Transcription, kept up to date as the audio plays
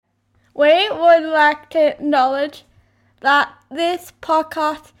We would like to acknowledge that this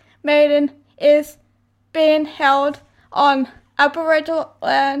podcast meeting is being held on Aboriginal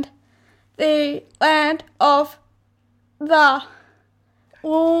land, the land of the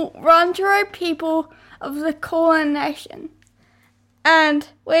Wurundjeri people of the Kulin Nation, and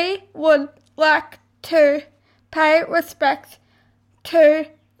we would like to pay respect to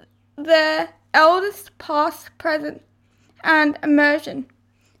the elders past, present, and emerging,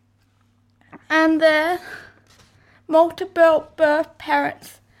 and their multiple birth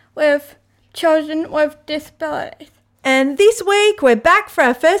parents with children with disabilities. And this week we're back for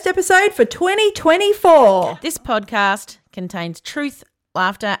our first episode for 2024. This podcast contains truth,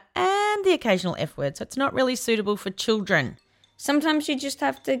 laughter, and the occasional F word, so it's not really suitable for children. Sometimes you just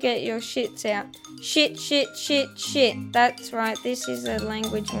have to get your shits out. Shit, shit, shit, shit. That's right, this is a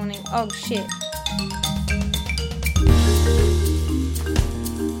language warning. Oh, shit.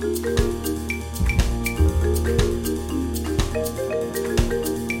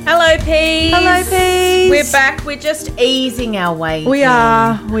 Hello, Peas. Hello, Peas. We're back. We're just easing our way We in.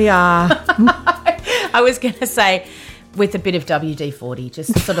 are. I was going to say with a bit of WD-40,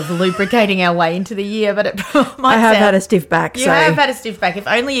 just sort of lubricating our way into the year, but it might I have sound... had a stiff back. You so. have had a stiff back. If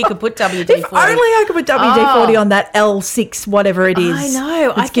only you could put WD-40. If only I could put WD-40 on that L6, whatever it is. I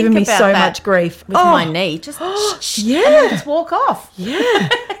know. It's given me so much grief. With my knee. Just yeah. and then just walk off. Yeah.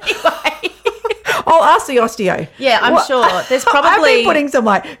 Anyway. I'll ask the osteo. Yeah, I'm sure. There's probably... I've been putting some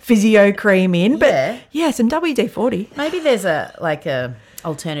physio cream in, but Yeah. some WD-40. Maybe there's a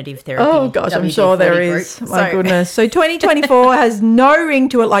alternative therapy. Oh gosh, I'm sure there WD-40 is. group. My goodness. So 2024 has no ring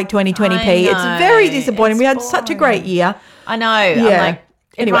to it like 2020p. I know, It's very disappointing. it's We had such a great year. I know. Yeah. I'm like,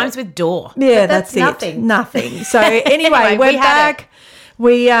 it Anyway. rhymes with door. Yeah, But that's nothing. it. Nothing. So anyway, we're we had it. back.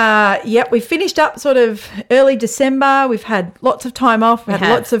 We finished up sort of early December. We've had lots of time off. We've had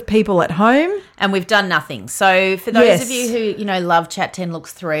have. lots of people at home. And we've done nothing. So for those Yes. of you who, love Chat 10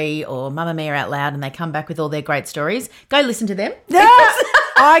 Looks 3 or Mamma Mia Out Loud and they come back with all their great stories, go listen to them. Yeah,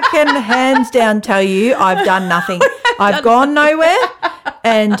 I can hands down tell you I've done nothing. I've gone nowhere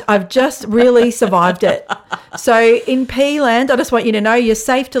and I've just really survived it. So in P-land, I just want you to know you're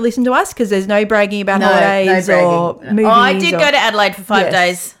safe to listen to us because there's no bragging about holidays or movies. Oh, I did go to Adelaide for 5 Yes,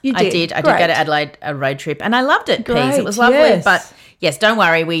 days. you I did. did. I Great. did go to Adelaide, a road trip, and I loved it, Peas. Great, It was lovely. yes. But yes, don't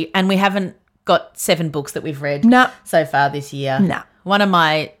worry. We haven't got 7 books that we've read No. so far this year. No. One of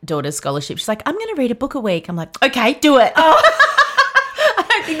my daughter's scholarships, she's like, I'm going to read a book a week. I'm like, okay, do it. I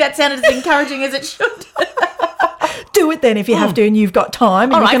don't think that sounded as encouraging as it should. Do it then if you have to and you've got time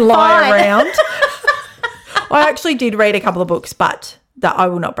and All you right, can lie fine. around. I actually did read a couple of books, but I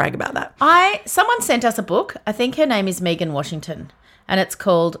will not brag about that. Someone sent us a book. I think her name is Megan Washington. And it's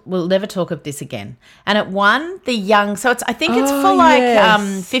called We'll Never Talk of This Again. And it won the young, so I think it's for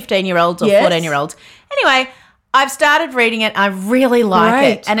yes. 15-year-olds or Yes. 14-year-olds. Anyway, I've started reading it. I really like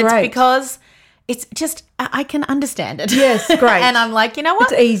it. And it's because it's just, I can understand it. Yes, great. And I'm like, you know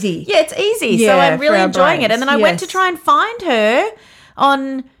what? It's easy. Yeah, it's easy. So Yeah, I'm for really our enjoying it. brains. And then I went to Yes. try and find her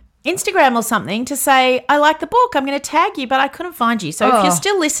on Instagram or something to say, I like the book. I'm going to tag you, but I couldn't find you. So if you're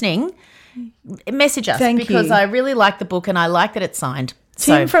still listening, message us Thank because you. I really like the book and I like that it's signed.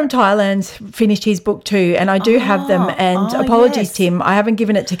 Tim from Thailand's finished his book too, and I do have them. And apologies, yes. Tim, I haven't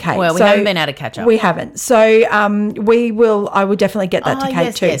given it to Kate. Well, we so haven't been able to catch up. We haven't. So I will definitely get that to Kate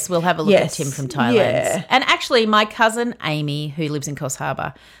yes, too. Yes, we'll have a look Yes. at Tim from Thailand. Yeah. And actually, my cousin Amy, who lives in Coffs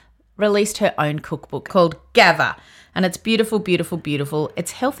Harbour, released her own cookbook called Gather. And it's beautiful, beautiful, beautiful.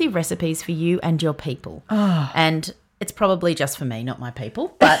 It's healthy recipes for you and your people. Oh. And it's probably just for me, not my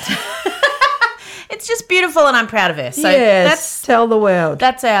people, but it's just beautiful and I'm proud of her. So yes, tell the world.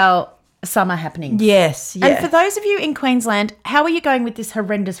 that's our summer happening. Yes, yeah. And for those of you in Queensland, how are you going with this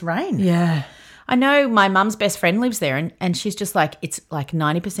horrendous rain? yeah. I know my mum's best friend lives there and she's just like, it's like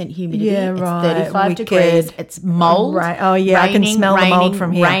 90% humidity. Yeah, it's right. 35 Wicked. degrees. It's mold. Right. Oh, yeah, I can smell the mold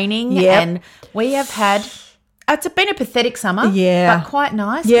from here. Raining. Yep. And we have had, it's been a pathetic summer. Yeah. But quite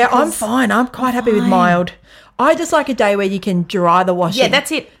nice. Yeah, I'm because- fine. I'm quite happy with mild. I just like a day where you can dry the washing. Yeah,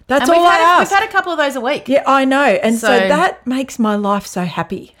 that's it. That's And all I ask. We've had a couple of those a week. Yeah, I know. And so So- that makes my life so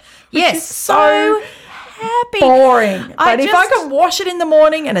happy. Which Yes. is so happy. boring. But if I just- can wash it in the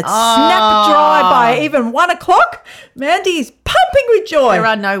morning and it's snap dry by even 1 o'clock, Mandy's pumping with joy. There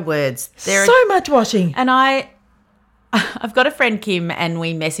are no words. There so much washing. And I've got a friend, Kim, and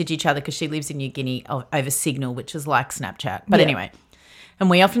we message each other because she lives in New Guinea over Signal, which is like Snapchat. But Yeah. anyway, and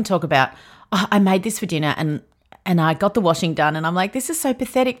we often talk about, I made this for dinner and I got the washing done and I'm like, this is so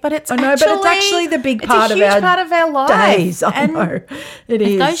pathetic, but it's I know, but it's actually the big part it's of a huge our part of our life. days. I And know. It if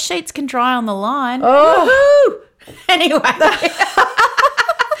is. those sheets can dry on the line. Oh. Woohoo! Anyway.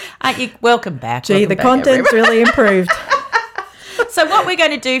 I Welcome back. Gee, welcome the back, content's really improved. So what we're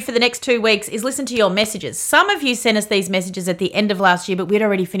going to do for the next 2 weeks is listen to your messages. Some of you sent us these messages at the end of last year, but we'd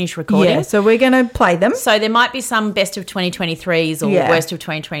already finished recording. Yeah, so we're going to play them. So there might be some best of 2023s or worst of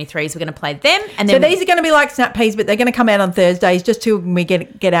 2023s. We're going to play them. And So then these are going to be like snap peas, but they're going to come out on Thursdays just till we get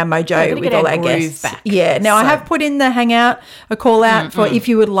our mojo with get all our our groove guests. back. Yeah. Now I So- have put in the hangout a call out for if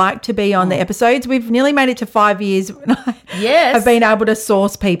you would like to be on the episodes. We've nearly made it to 5 years. Yes. I've been able to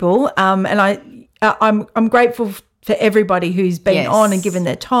source people, and I'm grateful for everybody who's been Yes. on and given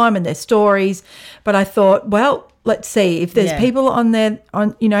their time and their stories. But I thought, well, let's see if there's Yeah. people out there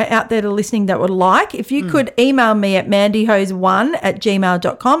that are listening that would like. If you could email me at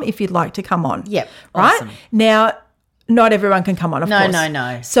mandyhose1@gmail.com if you'd like to come on. Yep, Right? awesome. Now, not everyone can come on, of No, course.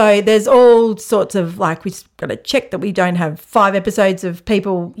 no. So there's all sorts of, like, we've got to check that we don't have 5 episodes of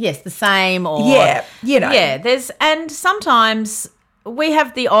people. yes, the same or Yeah, you know. Yeah, and sometimes we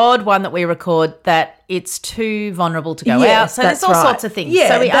have the odd one that we record that it's too vulnerable to go Yes, out. So there's that's all right. sorts of things. Yeah,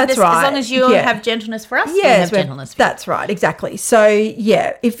 so we that's understand, right. as long as you Yeah. have gentleness for us, we Yes, have gentleness for you. that's right, exactly. So,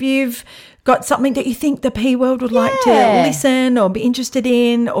 yeah, if you've got something that you think the P World would like to Yeah. listen or be interested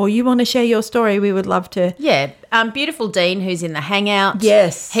in, or you want to share your story, we would love to. Yeah, beautiful Dean, who's in the Hangout.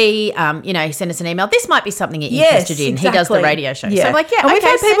 Yes. he, he sent us an email. This might be something you're Yes, interested in. He does the exactly. radio show. Yeah. So I'm like, yeah, and we've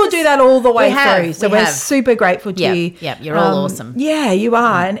okay, had people send do us- that all the way We have, through. So we we're have. super grateful to Yep, you. yep, you're all awesome. Yeah, you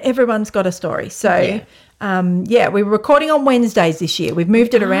are, and everyone's got a story. So. Yeah. We were recording on Wednesdays this year. We've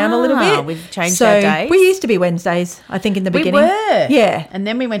moved it around a little bit. We've changed so our days. We used to be Wednesdays, I think, in the We beginning. were. Yeah. And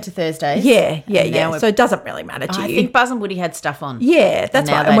then we went to Thursdays. Yeah. And now we're- So it doesn't really matter to I you. think Buzz and Woody had stuff on. Yeah, that's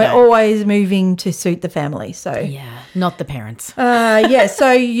now right. they And we're don't. always moving to suit the family. So, Yeah, not the parents.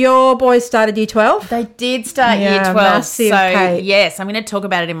 so your boys started year 12? They did start Yeah, year 12. massive, So, Kate. yes, I'm going to talk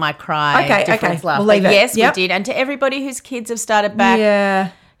about it in my cry. Okay, difference okay. laugh. We'll leave But it. yes, Yep. we did. And to everybody whose kids have started back, Yeah.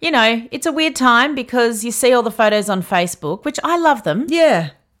 you know, it's a weird time because you see all the photos on Facebook, which I love them, Yeah.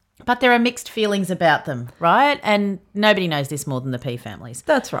 but there are mixed feelings about them, right? And nobody knows this more than the P families.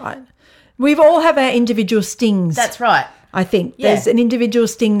 That's right. We've all have our individual stings. That's right. I think. Yeah. There's an individual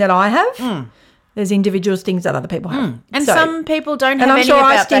sting that I have. There's individual stings that other people have. And So- some people don't And have I'm any sure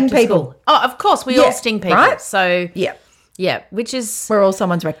I about sting back to people. school. Oh, of course, we Yeah, all sting people. right? So, Yeah. which is... We're all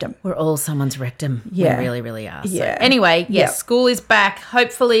someone's rectum. We're all someone's rectum. Yeah. We really, really are. So Yeah. anyway, yes, Yeah. school is back.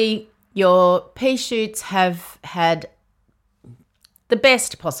 Hopefully your pea shoots have had the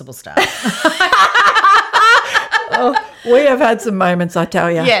best possible start. We have had some moments, I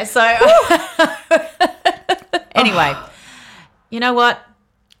tell you. Yeah, so anyway, you know what?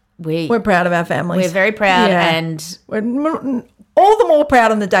 We're proud of our families. We're very proud Yeah. and We're all the more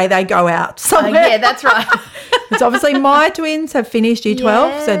proud on the day they go out somewhere. yeah, that's right. It's obviously my twins have finished year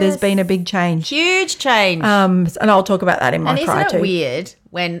 12, so there's Yes. been a big change. Huge change. And I'll talk about that in my and cry isn't it too. weird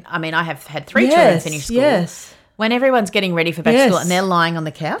when, I have had 3 children finish school. Yes. When everyone's getting ready for back to Yes. school and they're lying on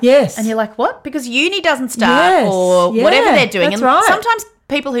the couch. Yes. And you're like, what? Because uni doesn't start Yes. or Yeah, whatever they're doing. that's and right. sometimes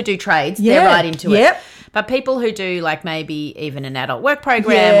people who do trades, Yeah. they're right into Yep. it. But people who do like maybe even an adult work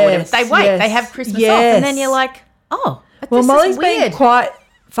program or whatever, Yes, they wait. yes, They have Christmas off. yes. And then you're like, oh, but Well, this Molly's is weird. been quite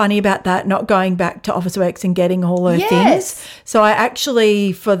funny about that, not going back to Officeworks and getting all her Yes. things. So I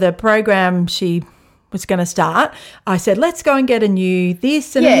actually, for the program she was going to start, I said, let's go and get a new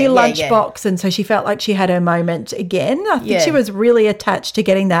this and Yeah, a new yeah, lunchbox. And so she felt like she had her moment again. I think Yeah. she was really attached to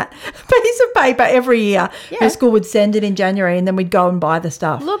getting that piece of paper every year. Yeah. Her school would send it in January and then we'd go and buy the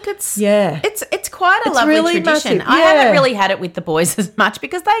stuff. Look, it's Yeah. it's quite a It's lovely really tradition. massive, I yeah. haven't really had it with the boys as much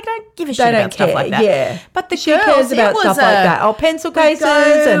because they don't give a shit They about don't stuff care, like that. yeah. But the She girls, cares about it was stuff like that. Oh, pencil cases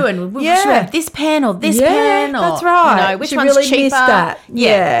and we should have this pen or this pen or that's right. you know, which she one's really cheaper. missed that.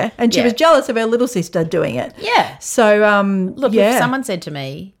 Yeah. And she Yeah. was jealous of her little sister doing it. Yeah. So Look, yeah. if someone said to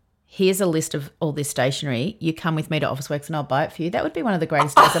me, here's a list of all this stationery, you come with me to Officeworks and I'll buy it for you, that would be one of the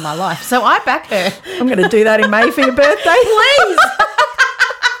greatest days of my life. So I back her. I'm going to do that in May for your birthday. Please.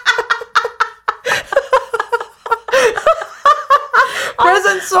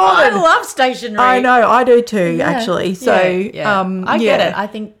 Present sorted. I love stationery. I know, I do too, actually. So I get it. I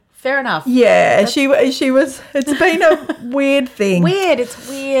think fair enough. Yeah, she was. It's been a weird thing. Weird. It's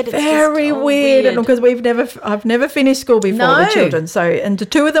weird. It's Very just all weird, and because I've never finished school before No. with children, so and to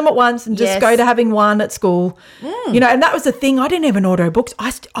 2 of them at once, and just Yes. go to having one at school, you know, and that was the thing. I didn't even order her books.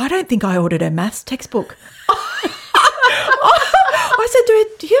 I don't think I ordered her maths textbook. I said to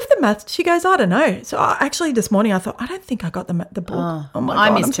her, "Do you have the maths?" She goes, "I don't know." So actually, this morning I thought, I don't think I got the book. Oh my I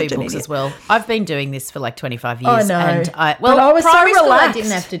god, missed I'm 2 such an books idiot. as well. I've been doing this for like 25 I years. know. And But I was so primary school, relaxed. I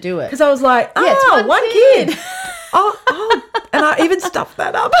didn't have to do it. Because I was like, Yeah, it's oh, one one kid. kid. oh, and I even stuffed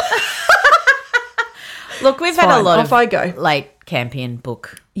that up. Look, we've had a fine. lot Off of I go. late Campion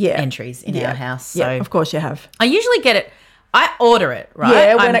book Yeah. entries in our house. So Yeah, of course you have. I usually get it. I order it, right?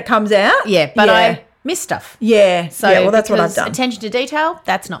 Yeah, when it comes out. Yeah, but I miss stuff. Yeah. So yeah, well, that's what I've because done. Attention to detail,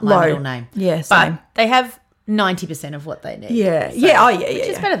 that's not my Low. middle name. Yeah, same. But they have 90% of what they need. Yeah. So- Yeah. Oh, yeah, yeah. Which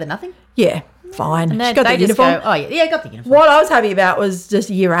is yeah. better than nothing. Yeah. Fine. And She got the they just uniform. go, oh, yeah, I got the uniform. What I was happy about was just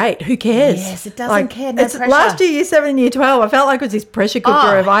year 8. Who cares? Yes, it doesn't care, no it's pressure. last year 7 and year 12. I felt like it was this pressure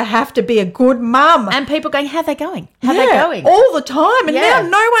cooker Oh. of I have to be a good mum. And people going, how are they going? How Yeah, are they going? all the time. And Yeah. now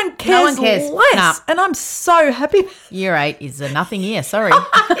no one cares, No one cares. less. Nah. And I'm so happy. Year 8 is a nothing year. Sorry.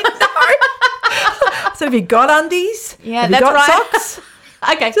 So have you got undies? Yeah, have you that's got right. socks?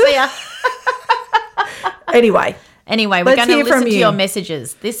 Okay, see ya. Anyway, Anyway, we're Let's going to hear from listen to you. your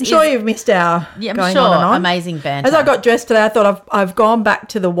messages. This I'm is sure you've missed our I'm going sure on and on. amazing banter. As I got dressed today, I thought I've gone back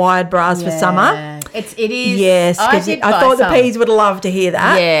to the wired bras for summer. Yeah. It is. Yes, I because did I buy thought some. the peas would love to hear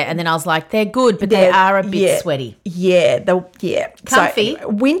that. Yeah, and then I was like, they're good, but they are a bit sweaty. Yeah, Comfy. So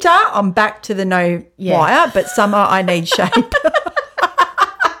winter, I'm back to the no wire, but summer, I need shape.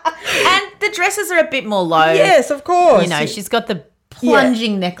 And the dresses are a bit more low. Yes, of course. You know, she's got the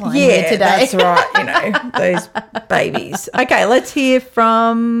plunging neckline here today. That's right. You know, those babies. Okay, let's hear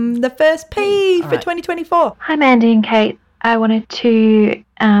from the first P for 2024. Hi, Mandy and Kate. I wanted to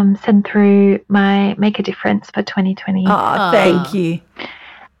send through my Make a Difference for 2020. Oh, thank you.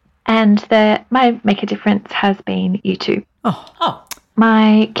 And my Make a Difference has been you two. Oh.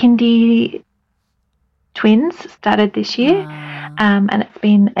 My kindy twins started this year, and it's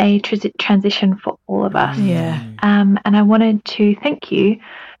been a transition for all of us. Yeah. And I wanted to thank you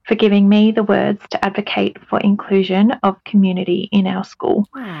for giving me the words to advocate for inclusion of community in our school.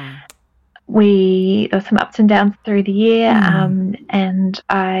 There were some ups and downs through the year, and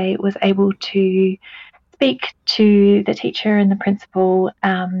I was able to speak to the teacher and the principal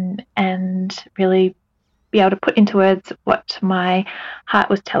and really be able to put into words what my heart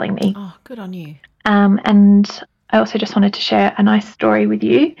was telling me. Oh, good on you. And I also just wanted to share a nice story with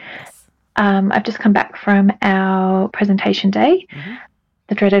you. I've just come back from our presentation day,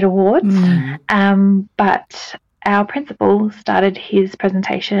 the dreaded awards, but our principal started his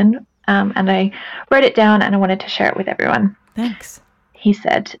presentation and I wrote it down and I wanted to share it with everyone. Thanks. He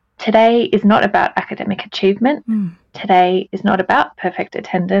said, "Today is not about academic achievement. Today is not about perfect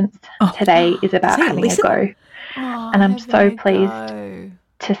attendance. Today is about having a go." And I'm so pleased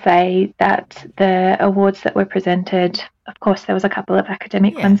to say that the awards that were presented, of course, there was a couple of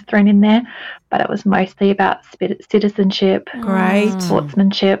academic ones thrown in there, but it was mostly about citizenship, Great.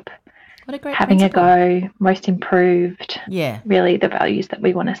 sportsmanship, What a great having principal. a go, most improved, really the values that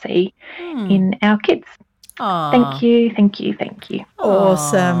we want to see in our kids. Aw. Thank you, thank you, thank you.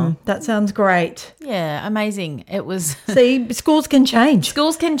 Awesome. That sounds great. Yeah, amazing. It was. See, schools can change.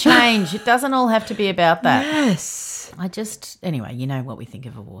 Schools can change. It doesn't all have to be about that. Yes. Anyway, you know what we think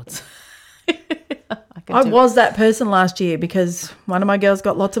of awards. I was that person last year because one of my girls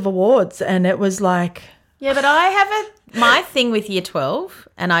got lots of awards and it was like, Yeah, but I have my thing with year 12,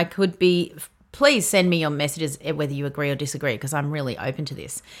 and I could be, please send me your messages whether you agree or disagree, because I'm really open to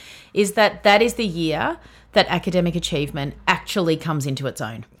this, is that is the year that academic achievement actually comes into its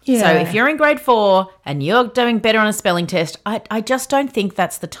own. Yeah. So if you're in grade 4 and you're doing better on a spelling test, I just don't think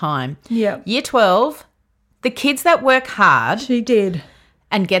that's the time. Yeah. Year 12, the kids that work hard she did.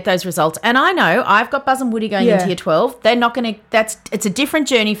 and get those results. And I know I've got Buzz and Woody going Yeah. into year 12. They're not going to, it's a different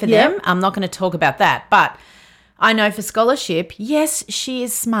journey for Yep. them. I'm not going to talk about that. But I know for scholarship, yes, she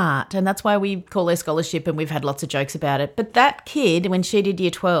is smart. And that's why we call her scholarship and we've had lots of jokes about it. But that kid, when she did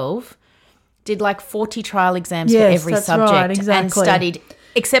year 12, did like 40 trial exams for Yes, every that's subject right, and exactly. studied.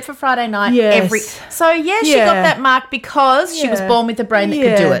 Except for Friday night, Yes. So yeah, she Yeah. got that mark because she was Yeah. born with a brain that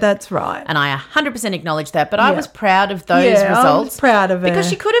could do it. That's right. And I 100% acknowledge that. But I Yeah. was proud of those Yeah, I results. was proud of her. Because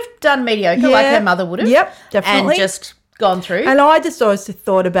she could have done mediocre like Yeah. her mother would have. Yep, definitely. And just gone through. And I just also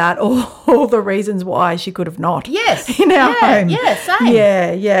thought about all the reasons why she could have not. Yes. In our Yeah, home. yeah,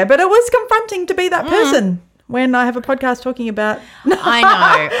 same. Yeah. But it was confronting to be that person when I have a podcast talking about.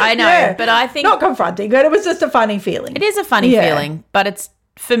 I know. Yeah. But I think Not confronting, but it was just a funny feeling. it is a funny Yeah. feeling. But it's,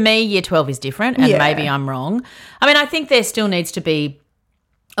 for me, year 12 is different. And Yeah. maybe I'm wrong. I mean, I think there still needs to be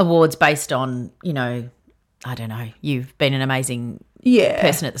awards based on, I don't know, you've been an amazing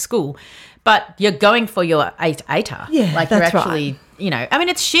person at the school. But you're going for your 8-8er. Yeah, like that's you're actually, I mean,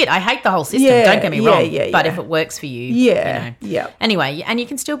 it's shit. I hate the whole system. Yeah, Don't get me wrong. yeah, But yeah. if it works for you, Yeah, yeah. Anyway, and you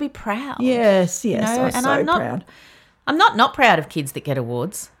can still be proud. Yes, know, I was and so I'm not- proud. I'm not proud of kids that get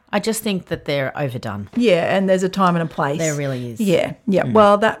awards. I just think that they're overdone. Yeah, and there's a time and a place. There really is. Yeah.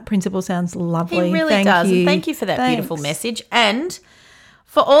 Well, that principle sounds lovely. He really Thank does. You. And thank you for that beautiful Thanks. message. And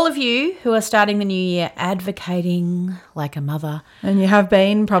For all of you who are starting the new year advocating like a mother. And you have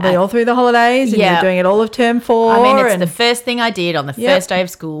been probably all through the holidays, and Yeah. you're doing it all of term 4. I mean, it's and the first thing I did on the first day of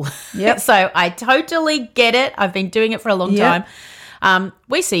school. Yep. So I totally get it. I've been doing it for a long Yep. time.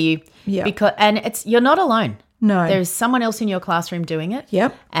 We see you. Yep. And you're not alone. No. There's someone else in your classroom doing it.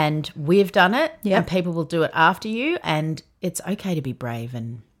 Yep. And we've done it. Yep. And people will do it after you. And it's okay to be brave.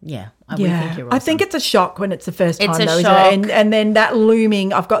 And we think you're awesome. I think it's a shock when it's the first time, It's a though, isn't shock. it? And then that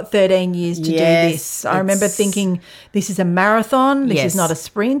looming, I've got 13 years to do Yes, this. I remember it's- thinking, this is a marathon. This Yes. is not a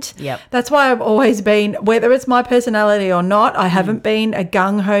sprint. Yep. That's why I've always been, whether it's my personality or not, I haven't been a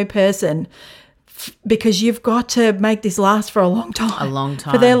gung-ho person because you've got to make this last for a long time. A long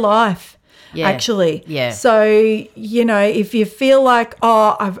time. For their life, Yeah. actually. Yeah. So, if you feel like,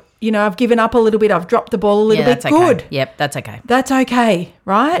 I've given up a little bit, I've dropped the ball a little bit, that's okay. good. Yep, that's okay. That's okay,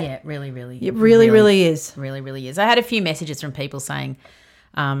 right? Yeah, it really is. It really is. Really, really is. I had a few messages from people saying,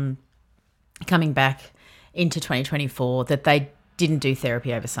 coming back into 2024, that they didn't do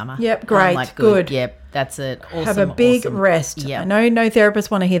therapy over summer. Yep, And great, I'm like, good. Yep, that's it. Awesome, Have a big awesome. rest. Yeah. I know no therapists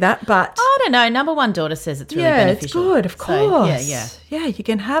want to hear that, but I don't know. Number one daughter says it's really yeah, beneficial. it's good, of So, course. yeah. You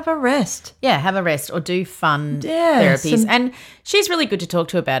can have a rest. Yeah, have a rest or do fun Yeah, therapies. some- And she's really good to talk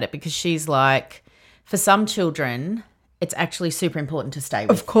to about it because she's like, for some children, it's actually super important to stay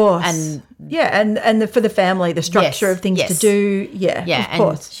with. Of course. And for the family, the structure Yes, of things to yes. do. Yeah, yeah, of and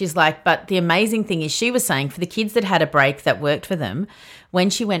course. she's like, but the amazing thing is she was saying for the kids that had a break that worked for them, when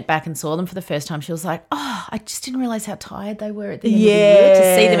she went back and saw them for the first time, she was like, oh, I just didn't realize how tired they were at the end of the year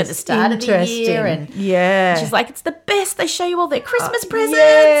to see them at the start of the year. And yeah. she's like, it's the best. They show you all their Christmas presents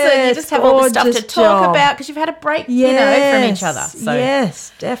and you yes, just have all this stuff to gorgeous talk job. about because you've had a break, from each other. So,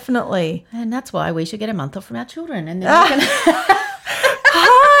 Yes, definitely. and that's why we should get a month off from our children. And then we can,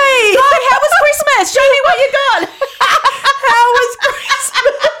 Hi. Hi, how was Christmas? Show me what you got. How was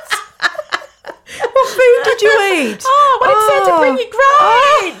Christmas? What food did you eat? Oh, what did Santa bring you?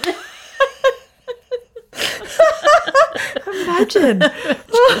 Great. Imagine.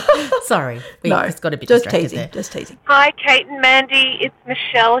 Sorry, we just got a bit just distracted teasing. there. Just teasing. Hi, Kate and Mandy. It's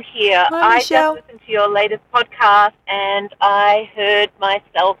Michelle here. Hi, Michelle. I just listened to your latest podcast and I heard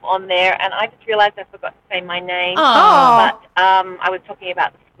myself on there and I just realised I forgot to say my name. Oh. But I was talking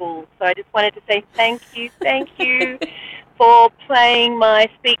about the school. So I just wanted to say thank you for playing my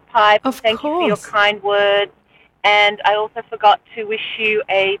speak pipe. Of Thank you for your course. kind words. And I also forgot to wish you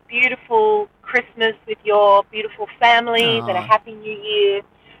a beautiful Christmas with your beautiful families and a Aw. happy new year.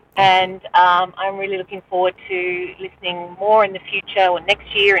 And I'm really looking forward to listening more in the future or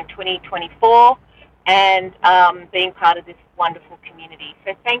next year in 2024 and being part of this wonderful community.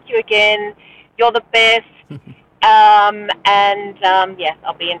 So thank you again. You're the best. Yes,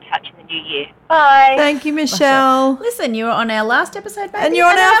 I'll be in touch in the new year. Bye. Thank you, Michelle. Listen, you were on our last episode, baby, And you're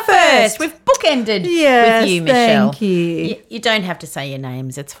on our first. We've bookended Yes, with you, Michelle. thank you. You don't have to say your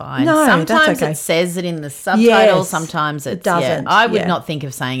names. It's fine. No, that's sometimes okay. it says it in the subtitle. Yes, Sometimes it it doesn't, I would yeah. not think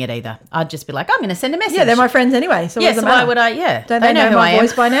of saying it either. I'd just be like, I'm going to send a message. Yeah, they're my friends anyway. So Yes, what does it why matter? would I? Yeah, Don't they know who my I am.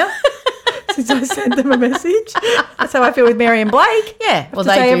 voice by now? Since I sent them a message. That's how I feel with Mary and Blake. Yeah, well, to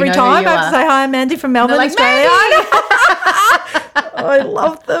they say do every know time who I you have to are. say hi, I'm Mandy from Melbourne, They're like, Australia. "Mandy!" I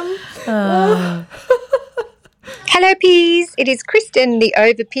love them. Hello, Peas. It is Kristen, the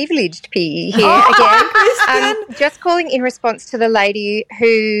overprivileged Pea here Hi, again. Just calling in response to the lady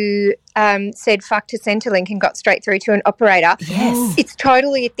who said fuck to Centrelink and got straight through to an operator. Yes. It's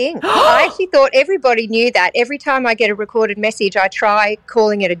totally a thing. I actually thought everybody knew that. Every time I get a recorded message, I try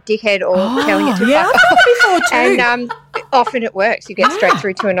calling it a dickhead or telling it to Yeah, fuck I've done it before too. and often it works. You get straight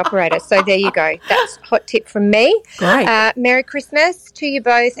through to an operator. So there you go. That's a hot tip from me. Great. Merry Christmas to you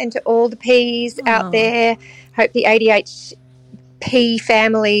both and to all the P's out there. Hope the ADHP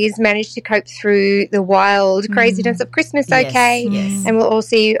families manage to cope through the wild craziness of Christmas Yes, okay. yes. And we'll all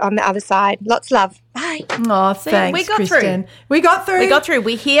see you on the other side. Lots of love. Bye. Oh, thanks, we got Kristen. through. We got through. We got through.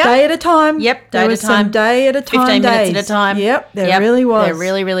 We here. Day at a time. Yep, There day at a was time. some day at a time 15 minutes days. at a time. Yep, there Yep, really was. There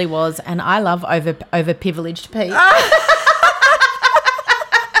really, really was. And I love overprivileged Pete.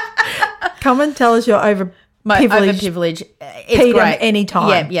 Come and tell us you're over My privileged. overprivileged. It's Peter great.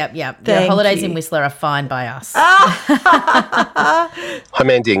 anytime. Yep. The Thank holidays you. in Whistler are fine by us. Hi,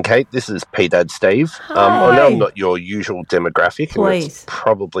 Mandy and Kate. This is P-Dad Steve. I know I'm not your usual demographic, and Please. it's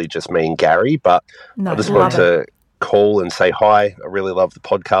probably just me and Gary, but No, I just love wanted to call and say hi. I really love the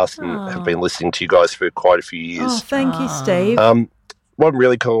podcast and have been listening to you guys for quite a few Oh, years. thank you, Steve. What I'm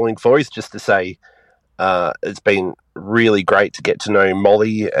really calling for is just to say it's been really great to get to know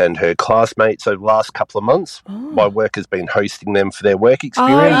Molly and her classmates over the last couple of months. My work has been hosting them for their work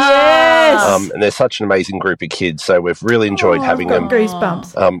experience. yes. And they're such an amazing group of kids, so we've really enjoyed having them.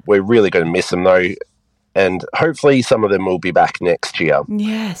 Goosebumps. We're really going to miss them, though, and hopefully some of them will be back next year.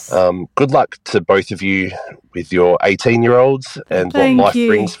 Yes. Good luck to both of you with your 18-year-olds and Thank what life you.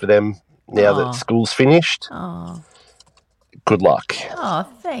 brings for them now that school's finished. Oh, Good luck.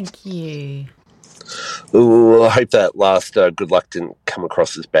 Thank you. Ooh, I hope that last good luck didn't come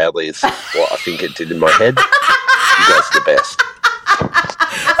across as badly as what I think it did in my head. You guys are the best.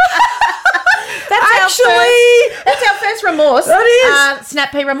 That's our first remorse. That is.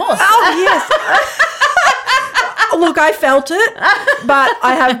 Snap P remorse. Oh, yes. Look, I felt it, but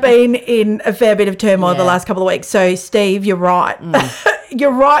I have been in a fair bit of turmoil the last couple of weeks. So, Steve, you're right.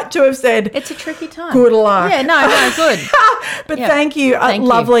 You're right to have said It's a tricky time. good luck. Yeah, no, good. But thank you. Thank you.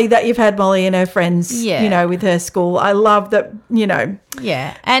 Lovely that you've had Molly and her friends, Yeah. with her school. I love that,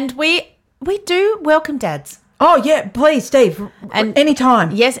 Yeah, and we do welcome dads. Oh, yeah, please, Steve, And-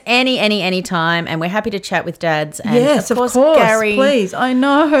 anytime. Yes, any time, and we're happy to chat with dads. And Yes, of course, Gary. Please. I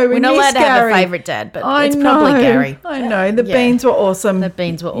know. We're not allowed to have a favourite dad, but it's probably Gary. I know. The Yeah. beans were awesome. The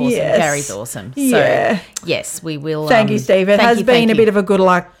beans were awesome. Yes. Gary's awesome. So, Yeah. yes, we will. Thank you, Steve. It has been a bit of a good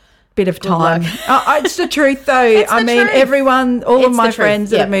luck bit of time. It's the truth, though. I mean, truth. everyone, all of It's my the truth. friends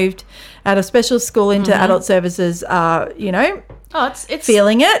that Yep. have moved out of special school into adult services are, it's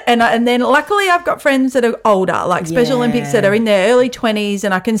feeling it. And then luckily I've got friends that are older, like Special Olympics that are in their early 20s,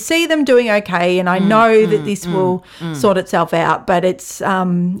 and I can see them doing okay, and I know that this will sort itself out. But it's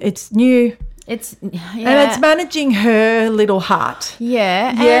new. It's And it's managing her little heart.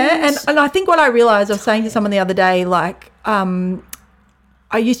 Yeah. And I think what I realised, I was saying to someone the other day, like,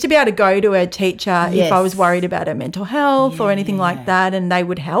 I used to be able to go to a teacher if I was worried about her mental health or anything like that, and they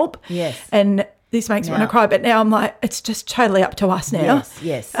would help. Yes. And this makes me want to cry, but now I'm like, it's just totally up to us now.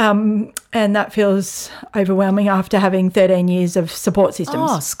 Yes. And that feels overwhelming after having 13 years of support systems.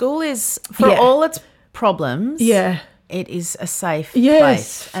 Oh, school is, for all its problems, it is a safe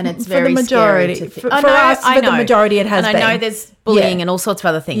place. And it's for very the majority. scary to For us, for the majority, it has and been. I know there's bullying and all sorts of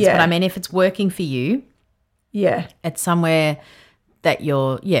other things, Yeah. but I mean, if it's working for you, it's somewhere that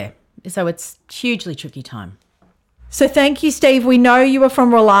you're, so it's hugely tricky time. So thank you, Steve. We know you were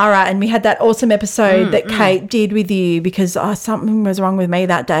from Rollara, and we had that awesome episode that Kate did with you because something was wrong with me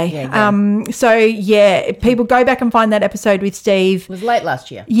that day. People go back and find that episode with Steve. It was late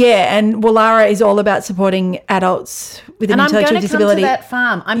last year. Yeah, and Rollara is all about supporting adults with an intellectual disability. And I'm going to come to that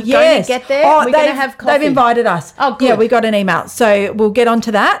farm. I'm going to get there. Oh, we're going to have coffee. They've invited us. Oh, good. Yeah, we got an email. So we'll get on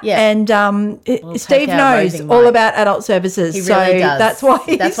to that. Yeah. And We'll Steve take our knows roving all mic. about adult services. He really does. That's why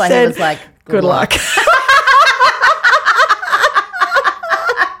he said, was like, good luck.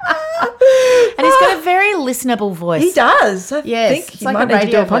 And he's got a very listenable voice. He does. I Yes, think it's you like might a need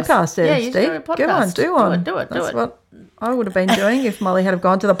to do a radio voice. podcast there, Yeah, you should Steve. do a Go on, podcast. do one. Do it. That's what I would have been doing if Molly had have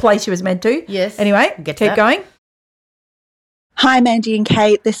gone to the place she was meant to. Yes. Anyway, We'll get to keep that. going. Hi, Mandy and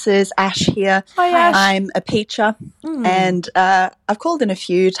Kate. This is Ash here. Hi, Ash. I'm a teacher, and I've called in a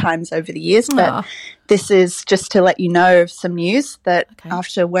few times over the years, but this is just to let you know of some news that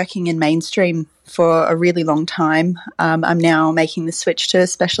after working in mainstream for a really long time, I'm now making the switch to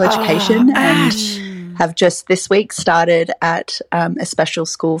special education and have just this week started at a special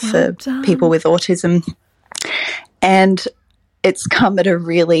school for people with autism. And it's come at a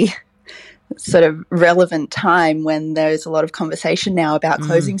really sort of relevant time when there's a lot of conversation now about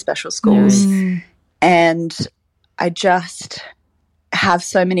closing special schools. And I just have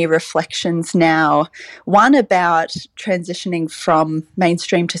so many reflections now. One about transitioning from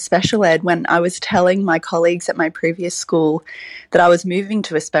mainstream to special ed. When I was telling my colleagues at my previous school that I was moving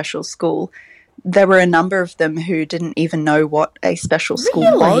to a special school, there were a number of them who didn't even know what a special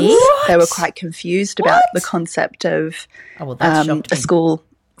school was. They were quite confused about the concept of a school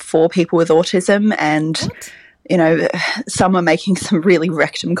for people with autism, and some are making some really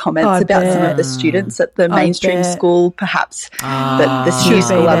rectum comments about some of the students at the mainstream school, perhaps that this new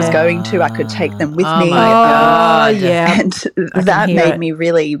school I was going to, I could take them with me. And that made me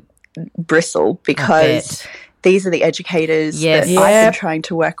really bristle because these are the educators that I've been trying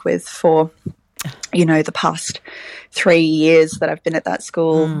to work with for the past 3 years that I've been at that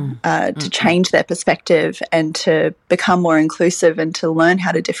school to change their perspective and to become more inclusive and to learn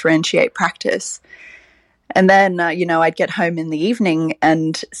how to differentiate practice. And then, I'd get home in the evening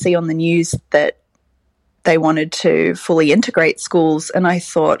and see on the news that they wanted to fully integrate schools. And I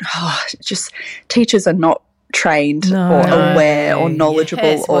thought, just teachers are not trained or aware or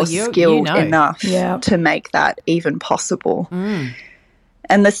knowledgeable or skilled enough to make that even possible.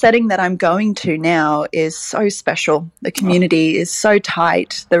 And the setting that I'm going to now is so special. The community is so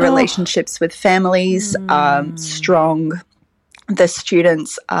tight. The relationships with families are strong. The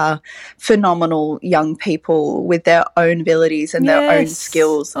students are phenomenal young people with their own abilities and their own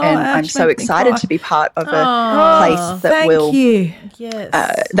skills. And I'm so excited to be part of a place that will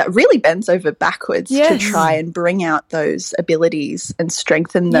that really bends over backwards to try and bring out those abilities and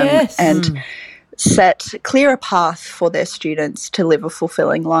strengthen them and set clear a path for their students to live a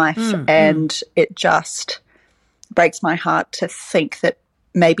fulfilling life. And it just breaks my heart to think that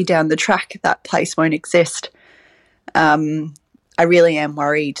maybe down the track that place won't exist. I really am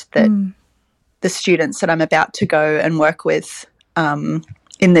worried that the students that I'm about to go and work with in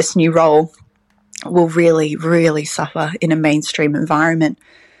this new role will really, really suffer in a mainstream environment.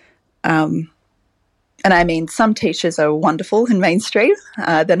 And I mean, some teachers are wonderful in mainstream.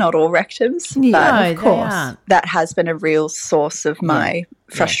 They're not all rectums. But of course, that has been a real source of my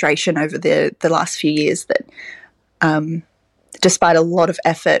frustration over the last few years, that despite a lot of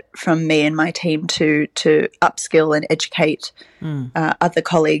effort from me and my team to upskill and educate other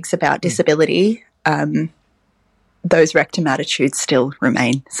colleagues about disability, those rectum attitudes still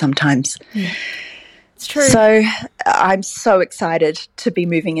remain sometimes. Yeah. It's true. So I'm so excited to be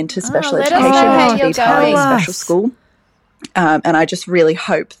moving into special education and to be part of a special school. And I just really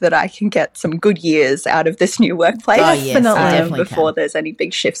hope that I can get some good years out of this new workplace before there's any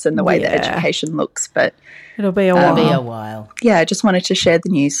big shifts in the way that education looks. But it'll be a while. Yeah, I just wanted to share the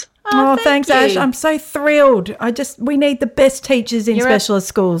news. Oh, thanks, Ash. I'm so thrilled. We need the best teachers in specialist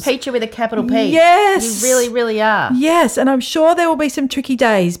schools. Teacher with a capital P. Yes. You really, really are. Yes, and I'm sure there will be some tricky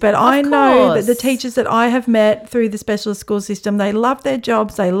days, but I know that the teachers that I have met through the specialist school system, they love their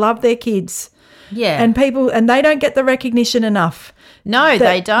jobs, they love their kids. Yeah. And they don't get the recognition enough. No,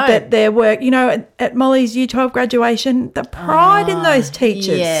 they don't. That their work, at Molly's Year 12 graduation, the pride in those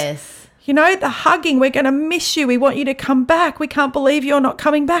teachers. Yes. The hugging, we're going to miss you. We want you to come back. We can't believe you're not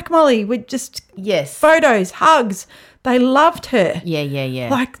coming back, Molly. We just photos, hugs. They loved her. Yeah.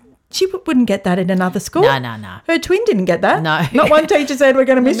 Like, she wouldn't get that in another school. No. Her twin didn't get that. No. Not one teacher said, we're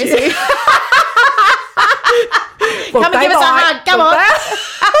going to miss you. Look, come and give us a hug. Come on.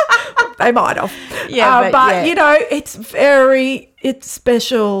 They might have. Yeah, but it's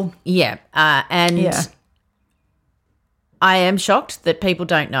special. Yeah. I am shocked that people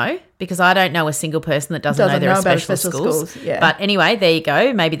don't know, because I don't know a single person that doesn't know there are special schools. Yeah. But anyway, there you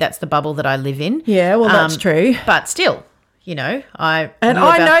go. Maybe that's the bubble that I live in. Yeah, well, that's true. But still, I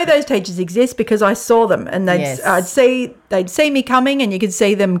know those teachers exist because I saw them, and they'd see me coming, and you could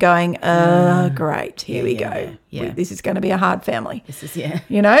see them going, great, here we go. Yeah. This is going to be a hard family. This is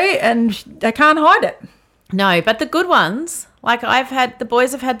and they can't hide it. No, but the good ones, like the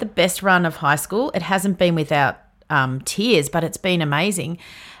boys have had the best run of high school. It hasn't been without tears, but it's been amazing.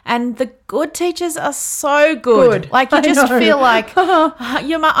 And the good teachers are so good. Like, you just feel like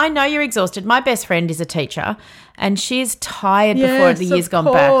I know you're exhausted. My best friend is a teacher, and she's tired before the year's gone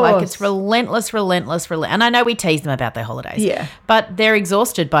back. Like, it's relentless. And I know we tease them about their holidays. Yeah. But they're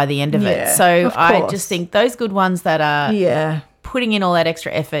exhausted by the end of it. So I just think those good ones that are putting in all that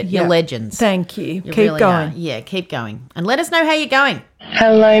extra effort, you're legends. Thank you. You keep really going. Are. Yeah, keep going. And let us know how you're going.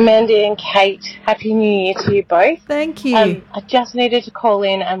 Hello, Mandy and Kate. Happy New Year to you both. Thank you. I just needed to call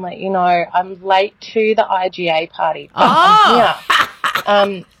in and let you know I'm late to the IGA party.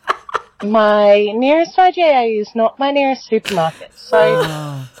 My nearest IGA is not my nearest supermarket, so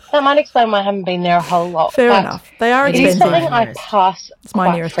that might explain why I haven't been there a whole lot. Fair enough. They are expensive. It is something I pass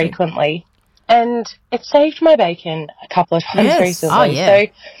quite frequently, and it saved my bacon a couple of times recently. Oh, yeah.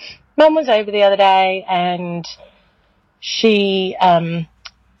 So Mum was over the other day, and she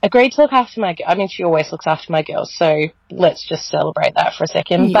agreed to look after my girl. I mean, she always looks after my girls, so let's just celebrate that for a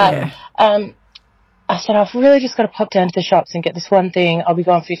second. Yeah. But I said, I've really just got to pop down to the shops and get this one thing. I'll be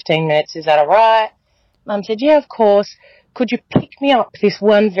gone 15 minutes. Is that all right? Mum said, yeah, of course. Could you pick me up this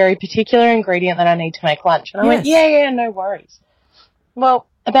one very particular ingredient that I need to make lunch? And I went, yeah, no worries. Well,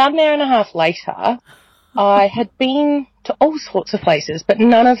 about an hour and a half later, I had been to all sorts of places, but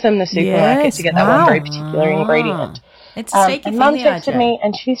none of them the supermarket to get that one very particular ingredient. It's sneaky. And Mum texted me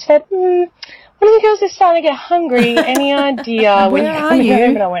and she said, one of the girls is starting to get hungry. Any idea when you're coming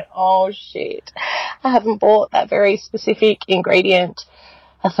home? And I went, oh, shit. I haven't bought that very specific ingredient.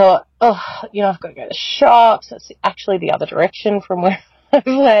 I thought, I've got to go to the shops. That's actually the other direction from where I've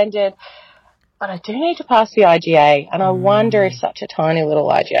landed. But I do need to pass the IGA, and I wonder if such a tiny little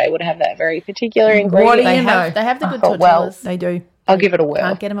IGA would have that very particular ingredient. What do you know? They have the good tortillas. Well, they do. I'll give it a whirl.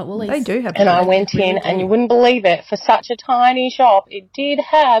 Can't get them at Woolies. They do have. And I went in, and you wouldn't believe it. For such a tiny shop, it did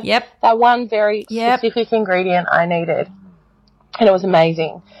have that one very specific ingredient I needed. and it was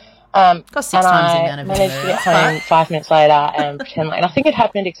amazing. Got 6 and times the I amount of managed to get home 5 minutes later and pretend like nothing had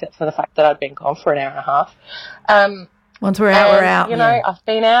happened except for the fact that I'd been gone for an hour and a half. Once we're out, we're out. You know, I've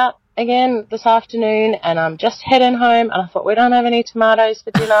been out again this afternoon and I'm just heading home and I thought, we don't have any tomatoes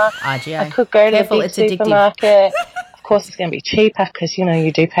for dinner. IGA. I could go to Careful, the it's big addictive. supermarket. Of course, it's going to be cheaper because, you know,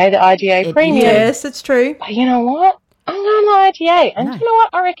 you do pay the IGA premium. Yes, it's true. But you know what? I'm going to IGA. And you know what?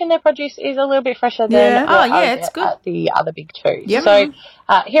 I reckon their produce is a little bit fresher than it's good. at the other big two. Yep. So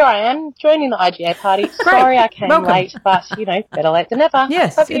here I am joining the IGA party. Sorry I came late, but, you know, better late than never.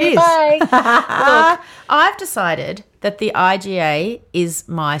 Yes, Love it you. is. Bye. Look, I've decided that the IGA is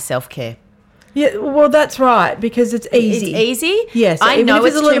my self-care. Yeah, well, that's right, because it's easy. It's easy. Yes, I even know if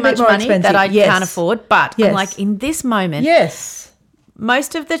it's it's a little too bit much more money expensive. that I Yes. can't afford, but Yes. I'm like, in this moment, Yes.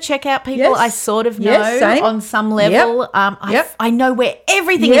 most of the checkout people Yes. I sort of know Yes, same. on some level. Yep. I know where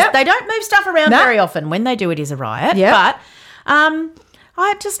everything Yep. is. They don't move stuff around No. very often. When they do, it is a riot. Yep. But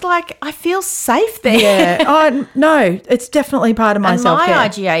I just I feel safe there. Yeah. No, it's definitely part of my And self-care. my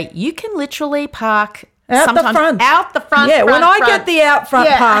IGA, you can literally park Out the sometimes front. out the front. Yeah, when I front. get the out front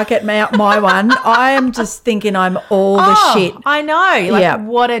Yeah. park at my one, I am just thinking I'm all the shit. I know. Yeah.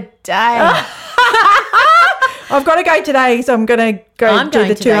 What a day. I've got to go today, so I'm going to go I'm do going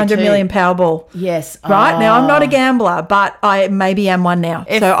the today 200 too. million Powerball. Yes. Right now, I'm not a Oh. gambler, but I maybe am one now.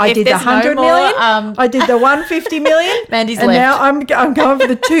 If- so I if did the there's no 100 more, million. I did the 150 million. Mandy's and left. now I'm going for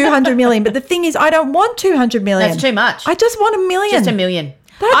the 200 million. But the thing is, I don't want 200 million. That's too much. I just want $1 million. Just $1 million.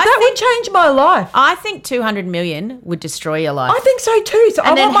 That would change my life. I think 200 million would destroy your life. I think so too. So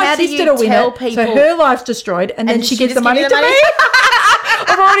And I then want my how do sister you to win tell it. people- So her life's destroyed, and then And she she gives the just money give to you the me. money?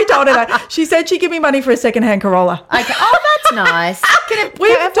 I've already told her that. She said she'd give me money for a second-hand Corolla. Okay. Oh, that's nice. Can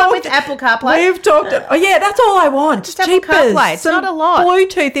it have one with Apple CarPlay? We've talked. Oh yeah, that's all I want. Just Apple CarPlay. It's Some not a lot.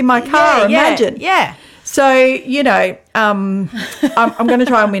 Bluetooth in my car. Imagine. Yeah. So you know, I'm going to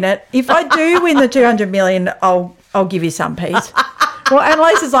try and win it. If I do win the 200 million, I'll give you some piece. Well,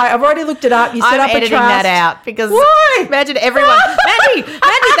 Annalise is like, I've already looked it up. You set I'm up a editing trust. that out because Why? imagine everyone. Mandy, the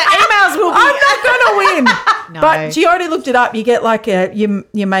emails will be. I'm not going to win. No. But she already looked it up. You get like you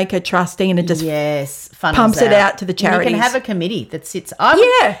make a trust thing and it just funnels pumps it out to the And you charities. can have a committee that sits. Yeah,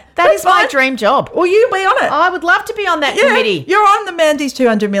 that is that's my fine. dream job. Well, you be on it. I would love to be on that Yeah, committee. You're on the Mandy's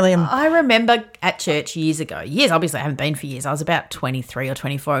 200 million. I remember at church years ago. Years, obviously, I haven't been for years. I was about 23 or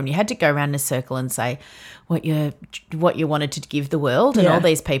 24, and you had to go around in a circle and say what you wanted to give the world, and Yeah. all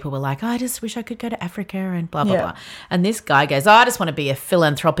these people were like, I just wish I could go to Africa and blah blah Yeah. blah. And this guy goes, I just want to be a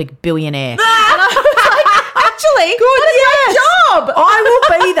philanthropic billionaire. And I was like, actually, Good, that is my job. I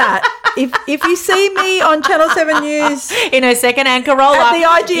will be that. If you see me on Channel 7 News In her second-hand Corolla at the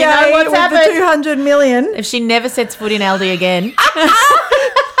IGA you know what's with happened. the 200 million, If she never sets foot in Aldi again,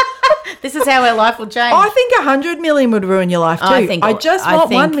 this is how her life will change. I think 100 million would ruin your life too. I just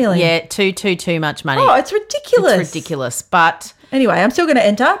want 1 million. Yeah, too much money. Oh, it's ridiculous. It's ridiculous. But Anyway, I'm still going to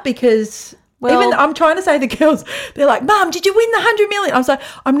enter because even I'm trying to say the girls, they're like, Mum, did you win the 100 million? I was like,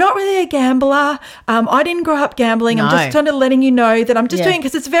 I'm not really a gambler. I didn't grow up gambling. I'm No. just kind of letting you know that I'm just Yeah. doing it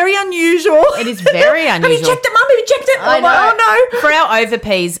because it's very unusual. it is very unusual. Have you checked it, Mum? Have you checked it? I'm like, oh, no. For our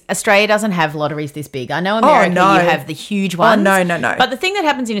over-Ps, Australia doesn't have lotteries this big. I know America, no. you have the huge ones. no. But the thing that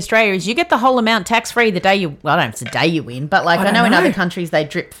happens in Australia is you get the whole amount tax-free the day you, well, I don't know if it's the day you win, but like I don't know in know. other countries they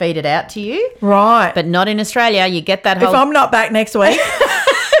drip feed it out to you. Right. But not in Australia. You get that If whole... I'm not back next week,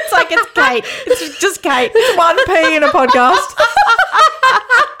 It's like it's Kate. It's just Kate. it's 1p in a podcast.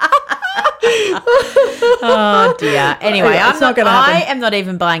 Oh dear. Anyway, Yeah, it's not gonna I happen. am not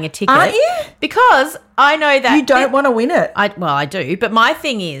even buying a ticket. Aren't you? Because I know that You don't want to win it. I do, but my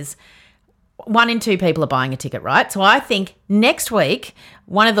thing is 1 in 2 people are buying a ticket, right? So I think next week,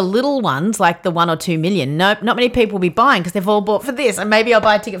 one of the little ones, like the 1 or 2 million, not many people will be buying because they've all bought for this, and maybe I'll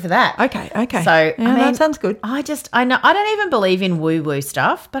buy a ticket for that. Okay. So Yeah, I mean, that sounds good. I know I don't even believe in woo-woo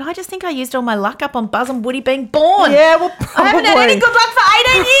stuff, but I just think I used all my luck up on Buzz and Woody being born. Yeah, well, I haven't had any probably. good luck for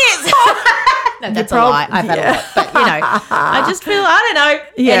 18 years. No, that's a lie. I've had a lot. But, you know, I just feel, I don't know.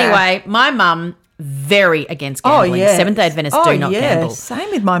 Yeah. Anyway, my mum, very against gambling. yeah. Seventh-day Adventists do not gamble. Same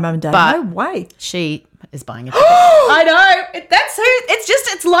with my mum and dad. But- no way. She is buying a ticket. I know. That's who,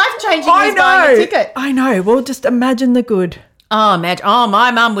 it's life-changing who's buying a ticket. I know. Well, just imagine the good. Oh, imagine. Oh, my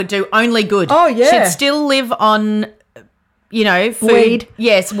mum would do only good. Oh, yeah. She'd still live on, you know, food. Weed.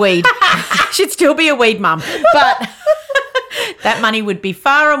 Yes, weed. She'd still be a weed mum. But that money would be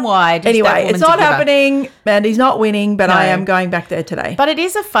far and wide. just that Anyway, woman it's to not give her. happening. Mandy's not winning, but No. I am going back there today. But it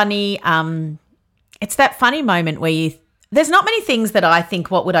is a funny, it's that funny moment where you there's not many things that I think,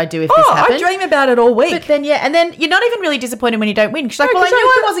 what would I do if this happened? I dream about it all week. But then, and then you're not even really disappointed when you don't win. She's like, well, I knew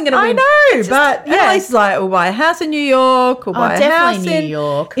I wasn't going to win. I know, but at least like we'll buy a house in New York, we'll buy a house New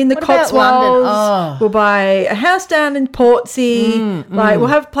York. in the What about Cotswolds, London? we'll buy a house down in Portsea. Like we'll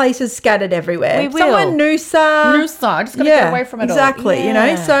have places scattered everywhere. We will. Somewhere in Noosa. I just got to get away from it all. Exactly, you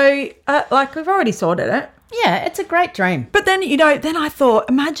know. So like we've already sorted it. Yeah, it's a great dream. But then, you know, then I thought,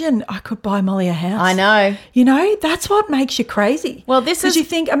 imagine I could buy Molly a house. I know. You know, that's what makes you crazy. Well, this is... Because you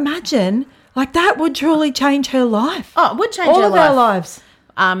think, imagine, like that would truly change her life. Oh, it would change all her of life. our lives.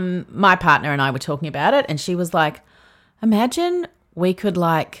 My partner and I were talking about it, and she was like, imagine we could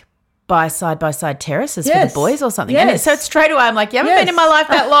like buy side-by-side terraces for the boys or something. And so straight away I'm like, you haven't been in my life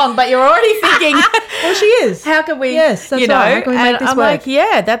that long, but you're already thinking, well, she is. How can we, that's you know, right. How can we make this I'm work?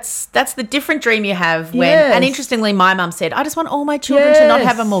 like, that's the different dream you have when, and interestingly, my mum said, I just want all my children to not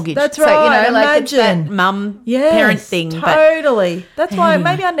have a mortgage. That's so, right. You know, like imagine. it's that mum parent thing. Totally. That's why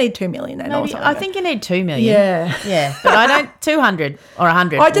maybe I need $2 million then or something. I think you need $2 million. Yeah. But I don't 200 or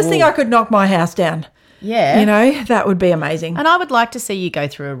 100. I just think I could knock my house down. Yeah. You know, that would be amazing. And I would like to see you go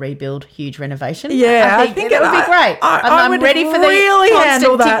through a rebuild, huge renovation. Yeah, I think that would be great. I I'm would ready for really the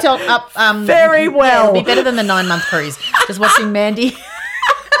handle constant that TikTok up. very well. Yeah, it'll be better than the 9-month cruise. Just watching Mandy.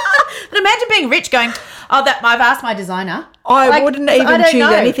 But imagine being rich going, I've asked my designer. I wouldn't even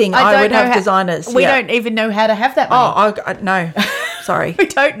choose anything. I would have designers. We don't even know how to have that money. No. Sorry. We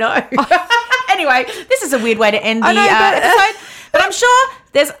don't know. Anyway, this is a weird way to end the episode. But I'm sure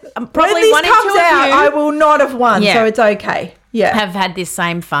there's probably one in two of you. I will not have won, so it's okay. Yeah. Have had this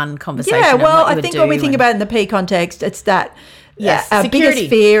same fun conversation. Yeah, well, I I think when we think about it in the P context, it's that our biggest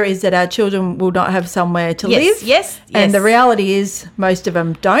fear is that our children will not have somewhere to live. Yes. And the reality is most of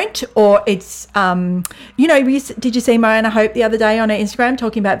them don't. Or it's, you know, did you see Moana Hope the other day on her Instagram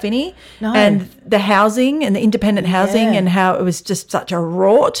talking about Vinny? No. And the housing and the independent housing and how it was just such a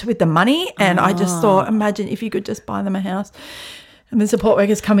rort with the money. And I just thought, imagine if you could just buy them a house. And the support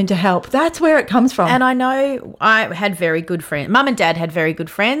workers come in to help. That's where it comes from. And I know I had very good friends. Mum and Dad had very good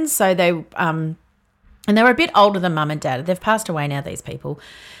friends. So they, and they were a bit older than Mum and Dad. They've passed away now, these people.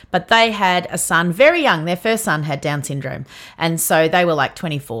 But they had a son very young. Their first son had Down syndrome. And so they were like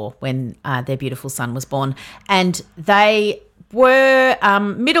 24 when their beautiful son was born. And they were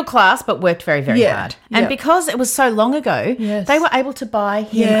middle class but worked very, very hard. And because it was so long ago, they were able to buy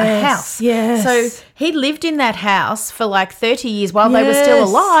him a house. Yes. So he lived in that house for like 30 years while they were still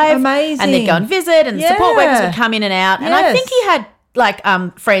alive. Amazing. And they'd go and visit and the support workers would come in and out. And I think he had like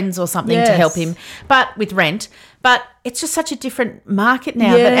friends or something to help him, but with rent. But it's just such a different market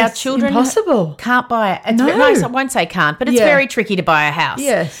now that our children can't buy it. No, I won't say can't, but it's very tricky to buy a house.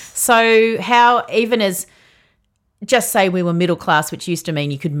 Yes. So how even as just say we were middle class, which used to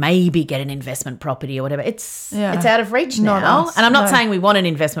mean you could maybe get an investment property or whatever. It's out of reach now. And I'm not saying we want an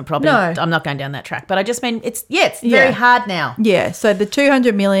investment property. No. I'm not going down that track. But I just mean it's very hard now. Yeah. So the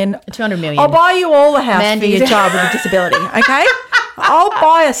 $200 million. $200 million. I'll buy you all a house for your child with a disability. Okay. I'll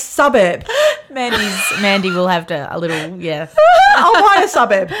buy a suburb. Mandy will have to a little I'll buy a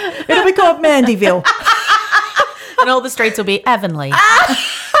suburb. It'll be called Mandyville. And all the streets will be Avonlea.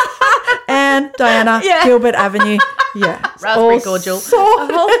 And Diana, Gilbert Avenue. Yeah. Raspberry cordial.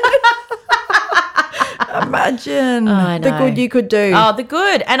 Imagine the good you could do. Oh, the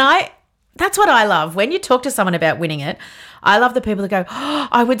good. And that's what I love. When you talk to someone about winning it, I love the people that go,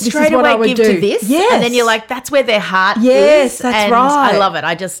 I would straight away give to this. Yes. And then you're like, that's where their heart is. Yes, that's right. I love it.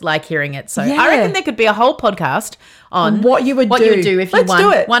 I just like hearing it. So I reckon there could be a whole podcast on what you would do if you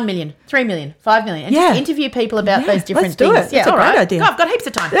won 1 million, 3 million, 5 million. And just interview people about those different things. Let's do it. That's a great idea. God, I've got heaps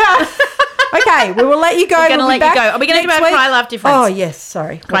of time. Yeah. Okay, we will let you go. We're going to let you go. Are we going to do our cry, laugh, difference? Oh, yes,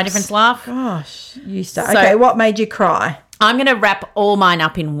 sorry. Cry, difference, laugh? Gosh, you start. Okay, what made you cry? I'm going to wrap all mine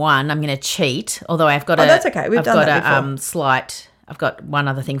up in one. I'm going to cheat, although I've got that's okay. We've done that before. I've got one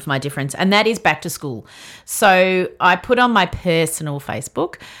other thing for my difference, and that is back to school. So I put on my personal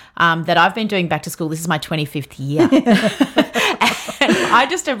Facebook that I've been doing back to school. This is my 25th year. And I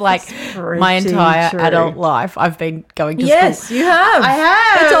just have my entire adult life I've been going to school. Yes, you have. I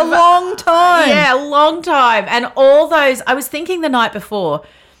have. It's a long time. Yeah, a long time. And all those, I was thinking the night before,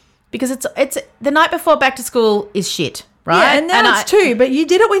 because it's the night before back to school is shit, right? Yeah, and now it's 2, but you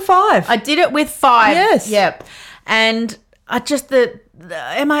did it with 5. I did it with 5. Yes. Yep. And I just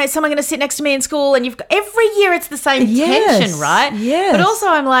am someone going to sit next to me in school? And you've got every year it's the same tension, right? Yes. But also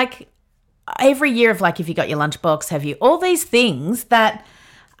I'm like, every year of if you got your lunchbox, have you all these things that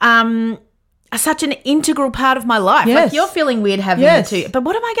are such an integral part of my life. Yes. Like you're feeling weird having it too. But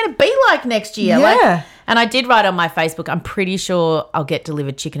what am I going to be like next year? Yeah. And I did write on my Facebook, I'm pretty sure I'll get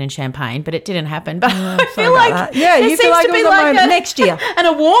delivered chicken and champagne, but it didn't happen. But I feel like yeah, there you feel seems like to it be was a like moment next year. an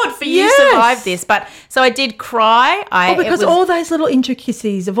award for you survived this. But so I did cry. Because all those little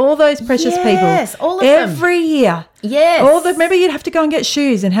intricacies of all those precious Yes, people. all of them. Every year. Yes. Remember you'd have to go and get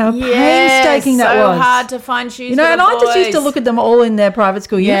shoes and how painstaking that so was. hard to find shoes. You know, for and the I just used to boys. look at them all in their private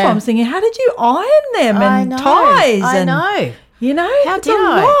school uniforms thinking, how did you iron them and ties? I and, know. You know, How it's did a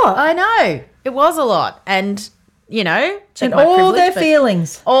I? lot. I know. It was a lot. And, you know, check And my all privilege, their but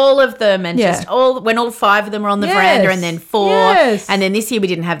feelings. all of them. And Yeah. just when all 5 of them were on the Yes. veranda and then 4. Yes. And then this year we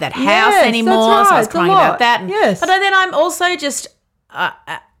didn't have that house Yes, anymore. that's So I right. was It's a crying lot. about that. Yes. But then I'm also just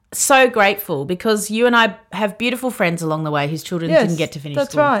so grateful because you and I have beautiful friends along the way whose children Yes, didn't get to finish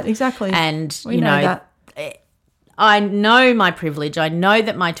that's school. right, exactly. And, We you know know that. I know my privilege. I know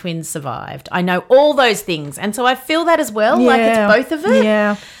that my twins survived. I know all those things. And so I feel that as well, like it's both of it.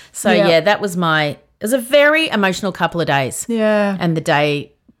 Yeah. So, that was it was a very emotional couple of days. Yeah. And the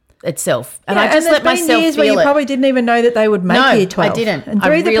day itself. And Yeah, I just there's let myself been years feel where you it. probably didn't even know that they would make No, year 12. I didn't. And I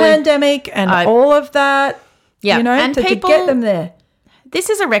through the really- pandemic and all of that, Yeah, you know, and to people- get them there. This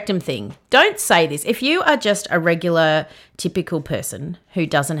is a rectum thing. Don't say this. If you are just a regular, typical person who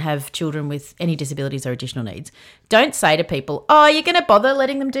doesn't have children with any disabilities or additional needs, don't say to people, oh, you're going to bother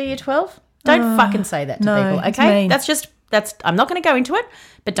letting them do year 12? Don't fucking say that to no, people, it's okay? mean. That's I'm not going to go into it,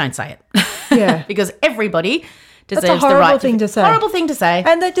 but don't say it. Yeah. Because everybody deserves That's a the right horrible thing to say. Horrible thing to say.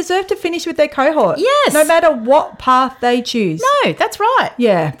 And they deserve to finish with their cohort. Yes. No matter what path they choose. No, that's right.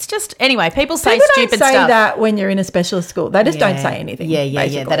 Yeah. It's just, anyway, people say People stupid don't say stuff. that when you're in a specialist school. They just don't Yeah. say anything. Yeah. They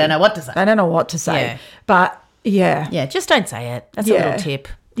basically. don't know what to say. They don't know what to say. Yeah. But, yeah. Yeah, just don't say it. That's a Yeah. little tip.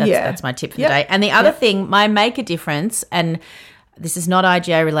 Yeah. That's my tip for Yep. the day. And the other Yep. thing, my make a difference, and this is not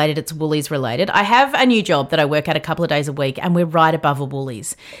IGA related, it's Woolies related. I have a new job that I work at a couple of days a week, and we're right above a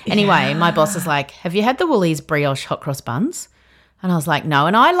Woolies. Anyway, my boss is like, have you had the Woolies brioche hot cross buns? And I was like, no.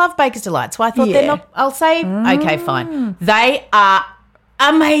 And I love Baker's Delight, so I thought they're not, I'll say, okay, fine. They are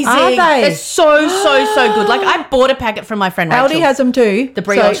amazing. Are they? They're so good. Like, I bought a packet from my friend Rachel. Aldi has them too. The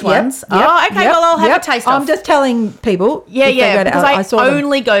brioche ones? Oh, okay, well, I'll have a taste I'm off. just telling people. Yeah, if they go to because Aldi, I saw them.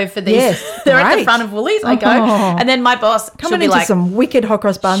 only go for these. Yes, They're at the great. front of Woolies. I go, Oh. and then my boss, she'll Coming be into like, some wicked hot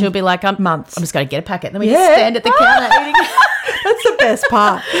cross bun. she'll be like, I'm months. just going to get a packet. Then we Yeah. just stand at the counter eating, That's the best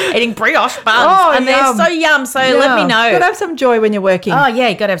part. eating brioche buns, Oh, and yum. they're so yum. So let me know. Got to have some joy when you're working. Oh yeah,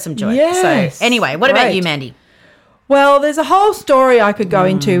 you got to have some joy. Yes. So anyway, what about Great. you, Mandy? Well, there's a whole story I could go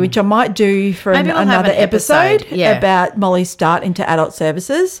into, which I might do for Maybe we'll have another an episode. Yeah. about Molly's start into adult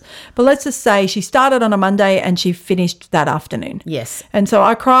services. But let's just say she started on a Monday and she finished that afternoon. Yes. And so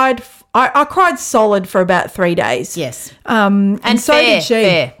I cried. I cried solid for about 3 days. Yes. And so fair, did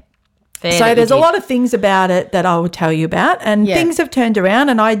she. Fair. So there's a lot of things about it that I will tell you about, and things have turned around.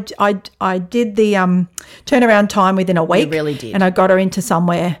 And I did the turnaround time within a week. You really did. And I got her into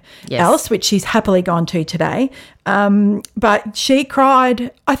somewhere else, which she's happily gone to today. But she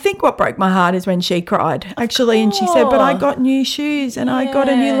cried. I think what broke my heart is when she cried, actually. And she said, but I got new shoes and I got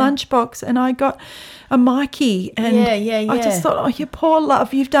a new lunchbox and I got a Mikey. And I just thought, oh, you poor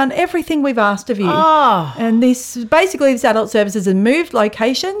love, you've done everything we've asked of you. Oh. And this adult services has moved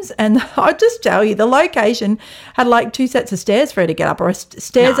locations. And I'll just tell you, the location had like 2 sets of stairs for her to get up, or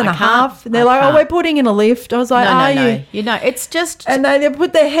stairs and a half. And they're like, oh, we're putting in a lift. I was like, are you? You know, it's just. And they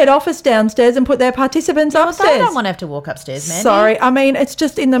put their head office downstairs and put their participants They upstairs. don't want to have to walk upstairs, man. Sorry. I mean, it's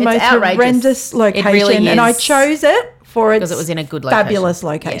just in the most outrageous. horrendous location. It really And I is. chose it for its Because it was in a good location. fabulous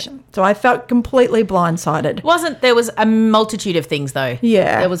location. So I felt completely blindsided. There was a multitude of things though.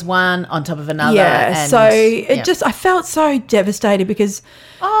 Yeah. There was one on top of another. Yeah. And, So I felt so devastated because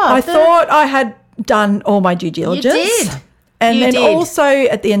I the- thought I had done all my due diligence. did. And You then did. also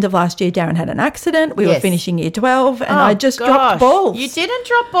at the end of last year, Darren had an accident. We were Yes. finishing year 12 and Oh, I just gosh. dropped balls. You didn't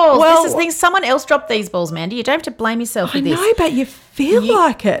drop balls. Well- This is things someone else dropped these balls, Mandy. You don't have to blame yourself I for this. know, but you feel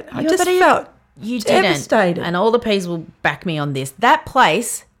like it. I Yeah, just but felt You didn't. devastated. And all the P's will back me on this. That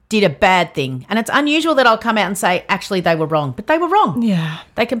place did a bad thing. And it's unusual that I'll come out and say, actually, they were wrong. But they were wrong. Yeah.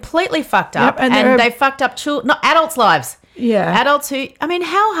 They completely fucked up. and and there are- they fucked up not adults' lives. Yeah. Adults who, I mean,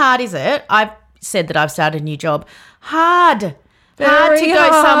 how hard is it? I've said that I've started a new job. Hard to Very go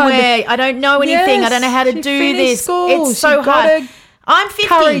hard. somewhere. I don't know anything. I don't know how to Yes, do she finished this. school. It's so She got hard. her I'm 50.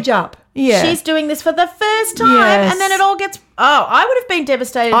 courage up. Yeah. She's doing this for the first time. Yes. And then it all gets, I would have been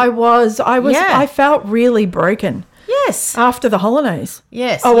devastated. I was. Yeah. I felt really broken. Yes. After the holidays.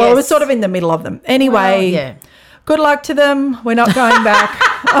 Yes. Oh, well, yes. it was sort of in the middle of them. Anyway, Well, yeah. good luck to them. We're not going back.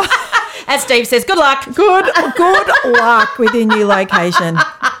 As Steve says, good luck. Good luck with your new location.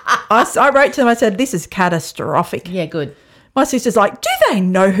 I wrote to them, I said, this is catastrophic. Yeah, good. my sister's like, do they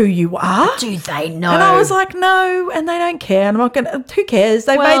know who you are? Do they know? And I was like, no, and they don't care. And I'm not going to, who cares?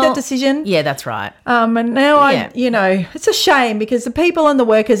 They made that decision. Yeah, that's right. And now it's a shame because the people and the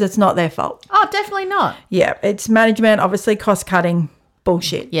workers, it's not their fault. Oh, definitely not. Yeah, it's management, obviously cost cutting,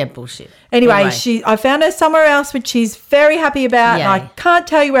 bullshit. Yeah, bullshit. Anyway, I found her somewhere else, which she's very happy about. Yay. And I can't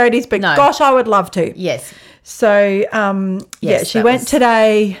tell you where it is, but gosh, I would love to. Yes. So, she went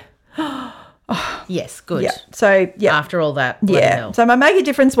today. Yes, good. Yeah. So, After all that, bloody hell. So my major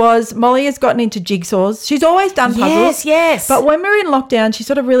difference was Molly has gotten into jigsaws. She's always done puzzles. Yes. But when we were in lockdown, she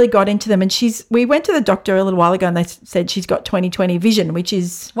sort of really got into them. And we went to the doctor a little while ago and they said she's got 20/20 vision, which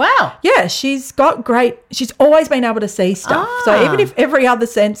is... Wow. Yeah, she's always been able to see stuff. So even if every other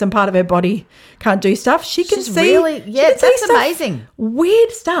sense and part of her body can't do stuff, she can see... That's amazing.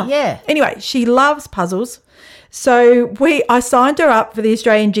 Weird stuff. Yeah. Anyway, she loves puzzles. So I signed her up for the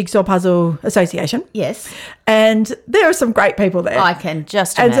Australian Jigsaw Puzzle Association. Yes. And there are some great people there. I can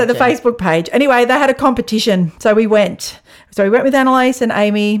just imagine. And so the Facebook page. Anyway, they had a competition. So we went. So we went with Annalise and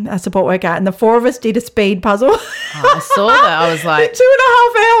Amy, our support worker, and the four of us did a speed puzzle. I saw that. I was like... in 2.5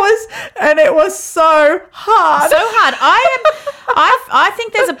 hours. And it was so hard. So hard. I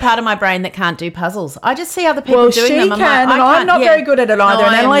think there's a part of my brain that can't do puzzles. I just see other people doing them. I'm not very good at it either.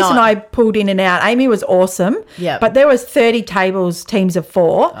 And Annalise and I pulled in and out. Amy was awesome. Yeah. But there was 30 tables, teams of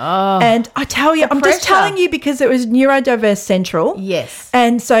 4. Oh, and I tell you, I'm just telling you because it was Neurodiverse Central. Yes.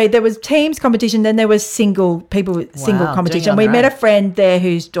 And so there was teams competition, then there was single competition. We met a friend there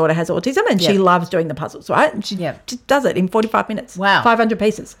whose daughter has autism and she loves doing the puzzles, right? And she just does it in 45 minutes. Wow. 500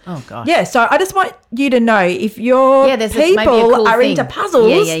 pieces. Oh, gosh. Yeah, so I just want you to know if your people are into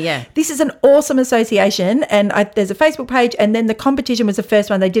puzzles, this is an awesome association and there's a Facebook page and then the competition was the first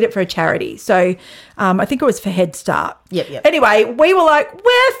one. They did it for a charity. So I think it was for Head Start. Yep. Anyway, we were like,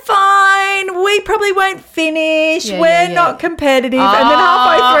 we're fine. We probably won't finish. We're not competitive. And then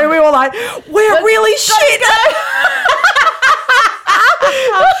halfway through, we were like, we're really shit.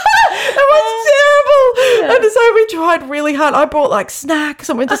 It was terrible. And so we tried really hard. I brought like snacks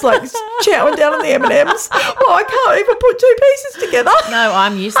and we're just like chowing down on the M&Ms. Oh, I can't even put 2 pieces together. No,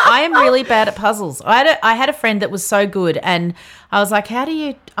 I am really bad at puzzles. I had a friend that was so good and I was like, how do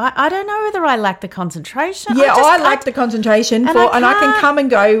you, I don't know whether I lack the concentration. Yeah, I lack the concentration and I can come and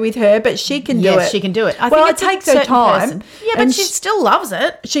go with her, but she can do it. Yes, she can do it. I think it takes her time. Person. Yeah, but she still loves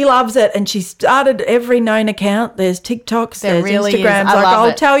it. She loves it and she started every known account. There's TikToks, there's really Instagrams.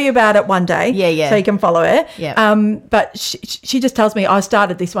 I'll tell you about it one day. Yeah. So you can follow her. Yeah. But she just tells me, I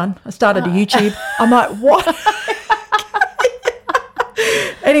started this one. I started a YouTube. I'm like, what?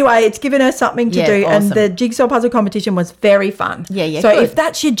 Anyway, it's given her something to do. Awesome. And the jigsaw puzzle competition was very fun. Yeah. So good. if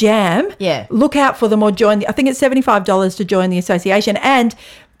that's your jam, look out for them or join. I think it's $75 to join the association. And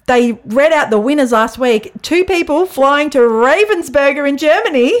they read out the winners last week. 2 people flying to Ravensburger in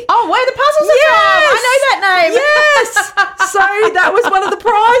Germany. Oh, where the puzzles are from. I know that name. Yes. So that was one of the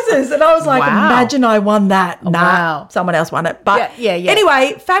prizes. And I was like, imagine I won that. Nah, someone else won it. But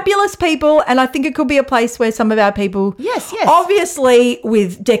anyway, fabulous people. And I think it could be a place where some of our people, obviously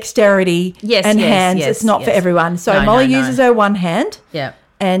with dexterity and hands, it's not for everyone. So Molly uses her one hand. Yeah.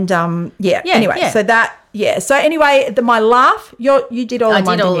 And anyway, so that. Yeah. So anyway, my laugh, you did all of them.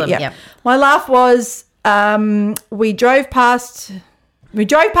 I did all of them, yeah. My laugh was we drove past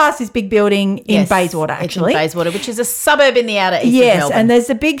this big building in Bayswater, actually. It's in Bayswater, which is a suburb in the outer east of Melbourne. And there's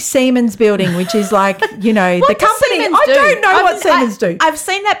a big Siemens building, which is like, the company. I don't know what Siemens do. I've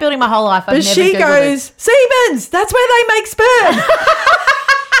seen that building my whole life. But she goes, Siemens, that's where they make sperm.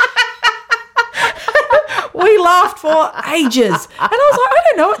 We laughed for ages. And I was like, I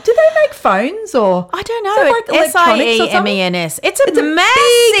don't know. Do they make phones or? I don't know. Like electronics or something? SIEMENS. It's a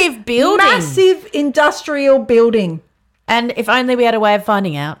massive building. Massive industrial building. And if only we had a way of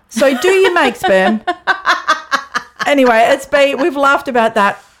finding out. So do you make sperm? Anyway, we've laughed about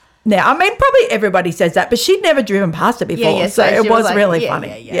that. Now, I mean, probably everybody says that, but she'd never driven past it before. So it was like, really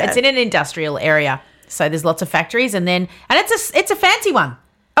funny. Yeah. It's in an industrial area. So there's lots of factories and it's a fancy one.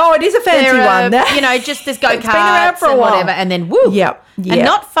 Oh, it is a fancy one. Just there's go-karts and whatever, and then woo. Yep. And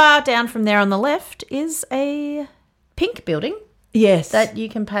not far down from there on the left is a pink building. Yes. That you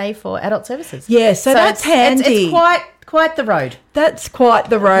can pay for adult services. Yes, so that's handy. It's quite the road. That's quite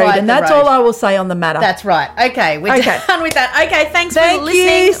the road, and that's all I will say on the matter. That's right. Okay, we're done with that. Okay, thanks for listening.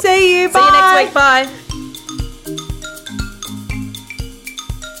 Thank you. See you. Bye. See you next week. Bye.